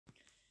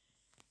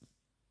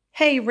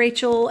Hey,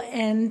 Rachel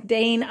and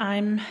Dane,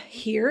 I'm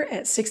here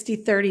at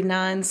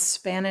 6039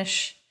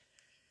 Spanish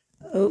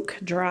Oak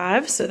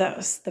Drive. So that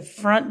was the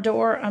front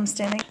door I'm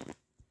standing.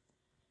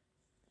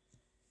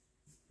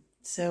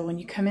 So when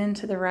you come in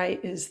to the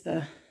right is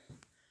the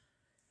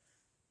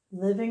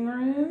living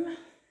room.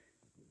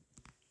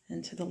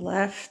 And to the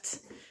left,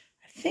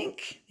 I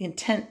think the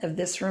intent of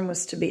this room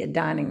was to be a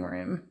dining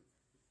room.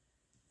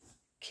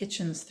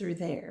 Kitchen's through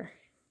there.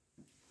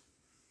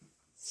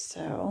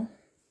 So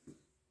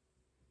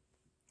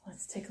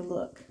let's take a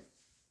look.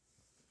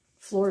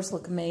 Floors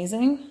look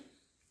amazing.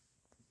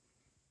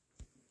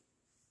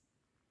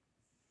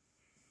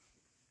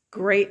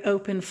 Great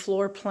open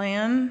floor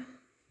plan.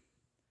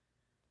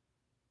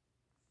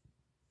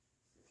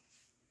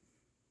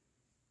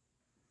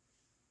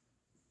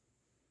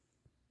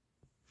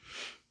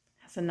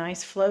 Has a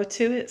nice flow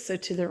to it. So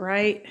to the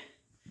right,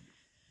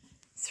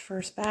 it's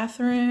first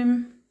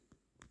bathroom.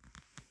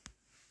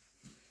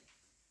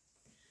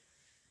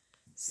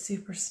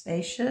 Super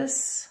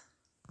spacious.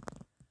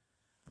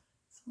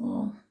 A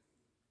little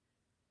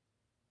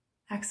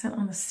accent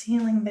on the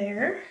ceiling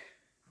there.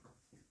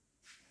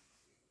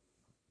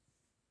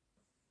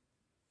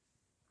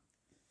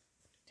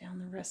 Down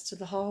the rest of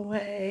the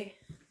hallway.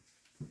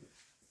 There's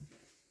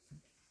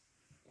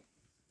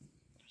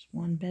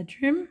one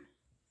bedroom.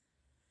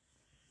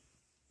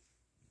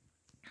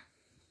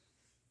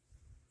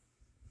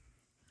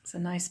 It's a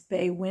nice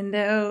bay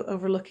window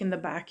overlooking the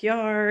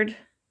backyard.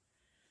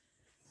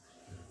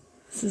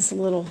 This is a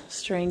little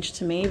strange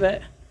to me,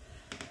 but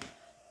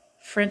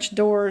French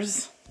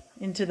doors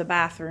into the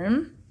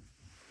bathroom.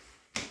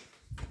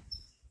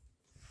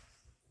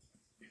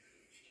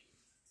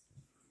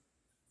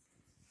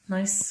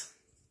 Nice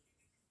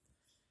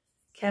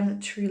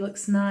cabinetry,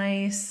 looks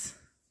nice.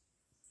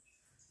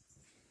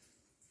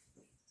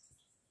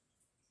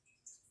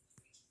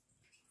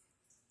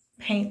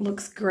 Paint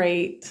looks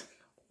great.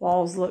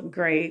 Walls look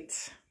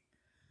great.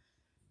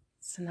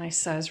 It's a nice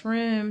size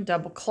room,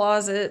 double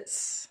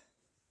closets.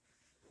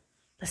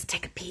 Let's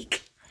take a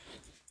peek.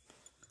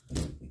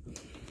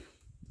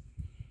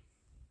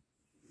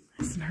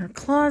 That's in her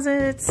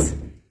closets.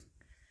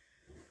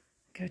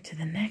 Go to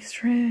the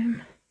next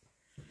room.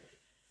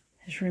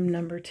 There's room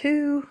number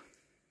 2.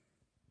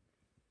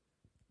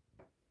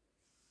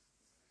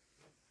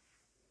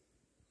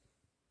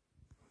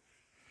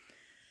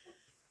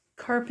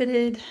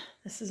 Carpeted.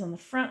 This is on the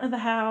front of the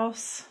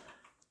house.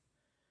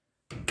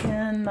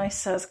 Again, nice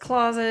size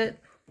closet.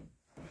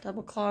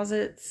 Double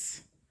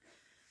closets.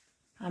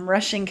 I'm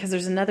rushing because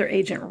there's another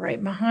agent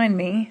right behind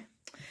me.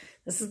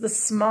 This is the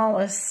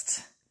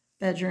smallest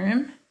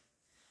bedroom.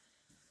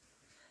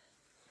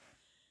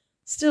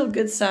 Still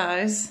good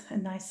size, a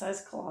nice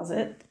size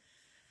closet.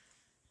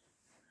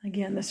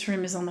 Again, this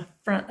room is on the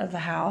front of the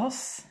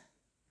house.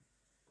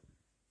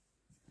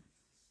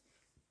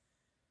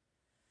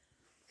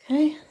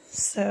 Okay,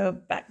 so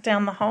back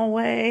down the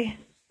hallway.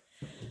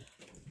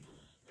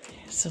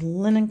 There's a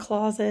linen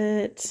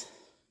closet.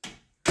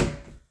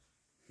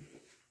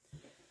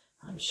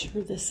 I'm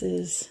sure this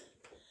is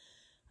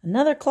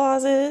another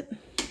closet.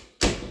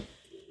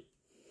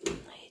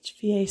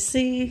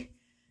 HVAC.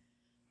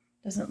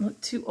 Doesn't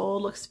look too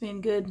old. Looks to be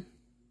in good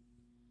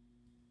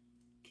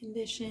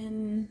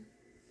condition.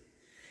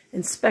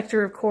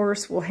 Inspector, of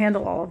course, will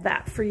handle all of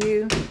that for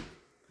you.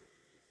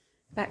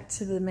 Back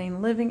to the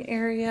main living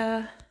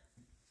area.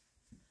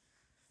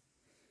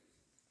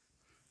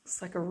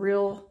 Looks like a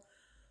real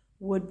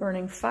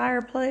wood-burning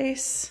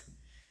fireplace.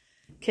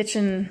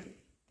 Kitchen.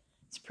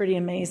 It's pretty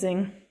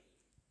amazing.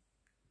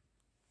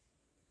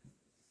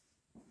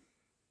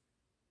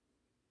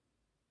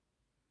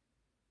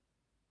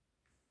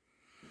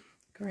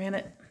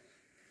 Granite.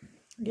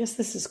 I guess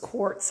this is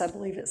quartz, I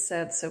believe it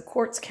said. So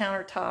quartz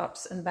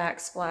countertops and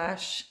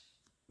backsplash.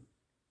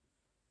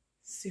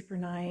 Super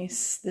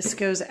nice. This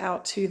goes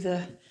out to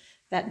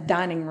that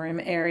dining room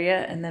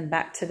area and then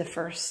back to the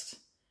first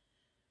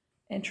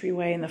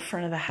entryway in the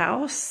front of the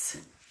house.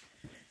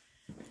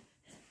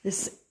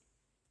 This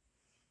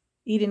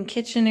eat-in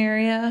kitchen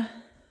area.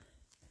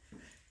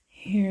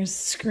 Here's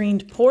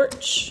screened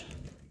porch.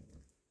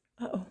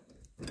 Uh-oh.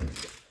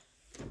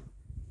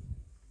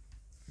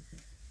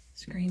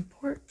 Screened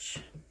porch.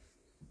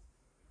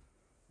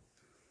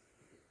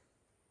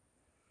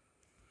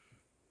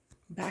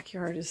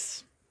 Backyard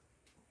is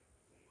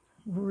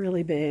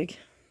really big.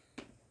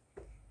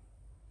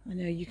 I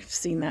know you've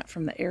seen that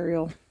from the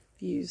aerial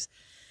views.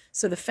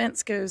 So the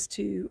fence goes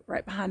to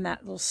right behind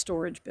that little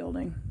storage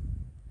building.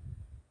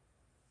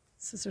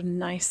 This is a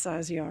nice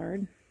size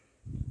yard.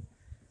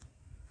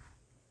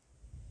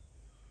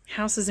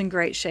 House is in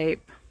great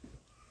shape.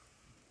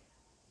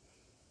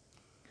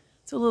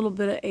 It's a little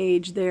bit of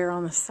age there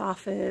on the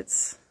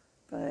soffits,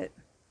 but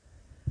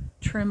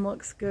trim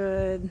looks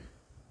good.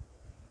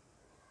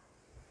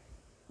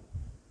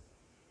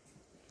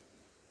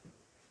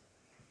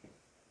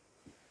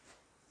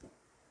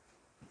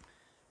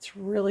 It's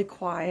really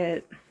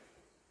quiet.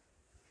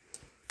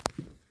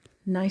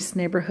 Nice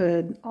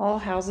neighborhood. All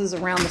houses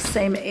around the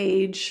same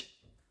age.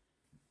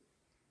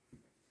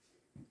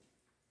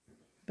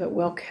 but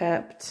well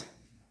kept.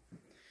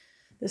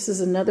 This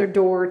is another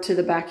door to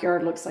the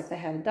backyard. Looks like they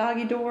had a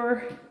doggy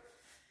door.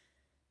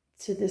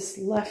 To this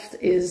left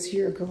is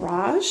your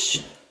garage.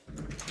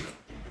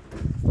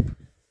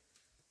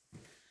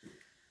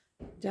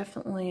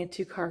 Definitely a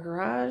 2-car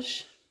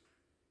garage.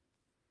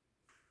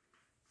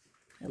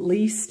 At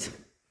least.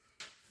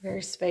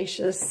 Very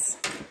spacious.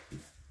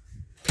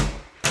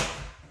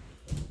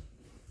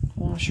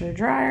 Washer,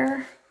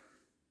 dryer.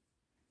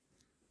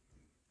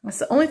 That's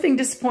the only thing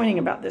disappointing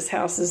about this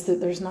house is that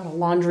there's not a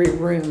laundry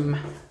room.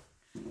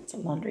 It's a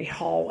laundry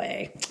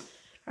hallway.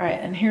 All right,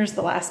 and here's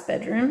the last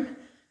bedroom.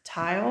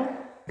 Tile.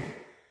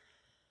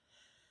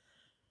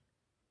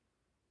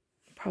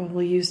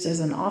 Probably used as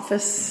an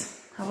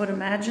office, I would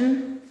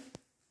imagine.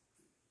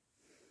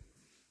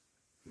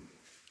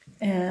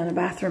 And a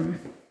bathroom,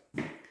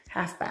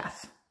 half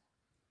bath.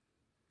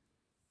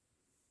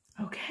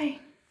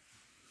 Okay.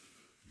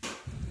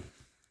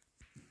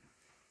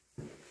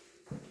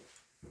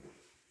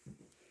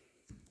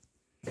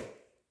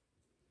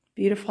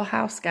 Beautiful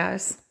house,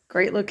 guys.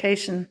 Great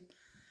location.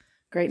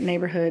 Great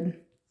neighborhood.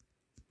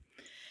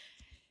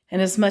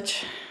 And as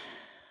much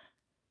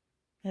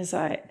as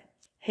I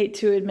hate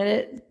to admit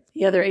it,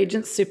 the other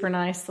agent's super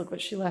nice. Look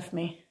what she left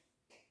me.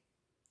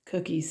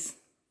 Cookies.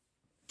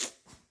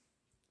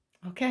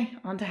 Okay,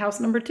 on to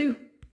house number 2.